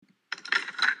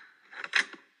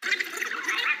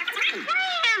a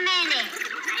minute.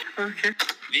 Okay.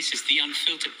 This is the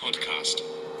Unfiltered podcast.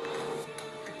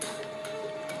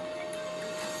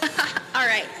 All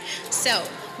right, so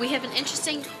we have an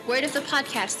interesting word of the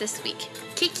podcast this week.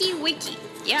 Kiki wiki.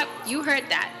 Yep, you heard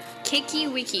that. Kiki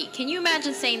wiki. Can you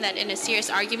imagine saying that in a serious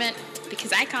argument?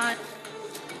 Because I can't.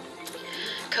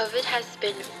 COVID has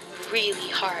been really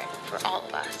hard for all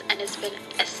of us, and it's been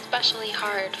especially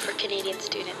hard for Canadian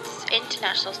students,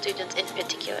 international students in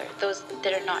particular, those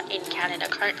that are not in Canada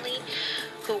currently,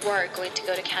 who were going to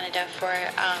go to Canada for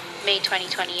May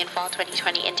 2020 and fall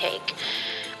 2020 intake.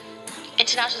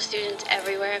 International students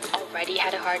everywhere have already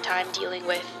had a hard time dealing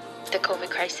with the COVID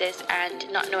crisis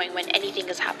and not knowing when anything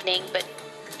is happening, but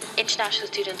international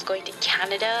students going to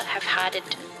Canada have had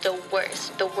it the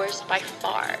worst by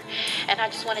far. And I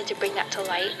just wanted to bring that to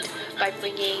light by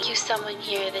bringing you someone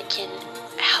here that can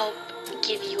help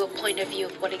give you a point of view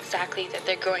of what exactly that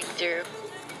they're going through.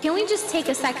 Can we just take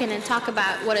a second and talk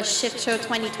about what a shit show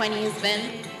 2020 has been?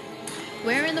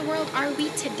 Where in the world are we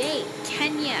today?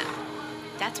 Kenya.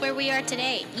 That's where we are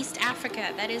today. East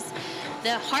Africa. That is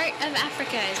the heart of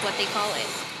Africa is what they call it.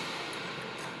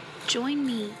 Join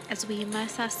me as we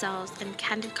immerse ourselves in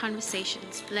candid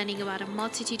conversations, learning about a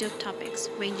multitude of topics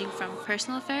ranging from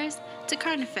personal affairs to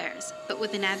current affairs, but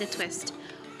with an added twist.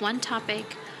 One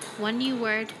topic, one new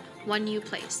word, one new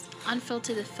place.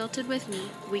 Unfiltered is filtered with me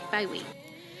week by week.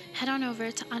 Head on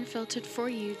over to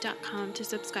unfilteredforyou.com to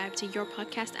subscribe to your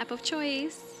podcast app of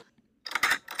choice.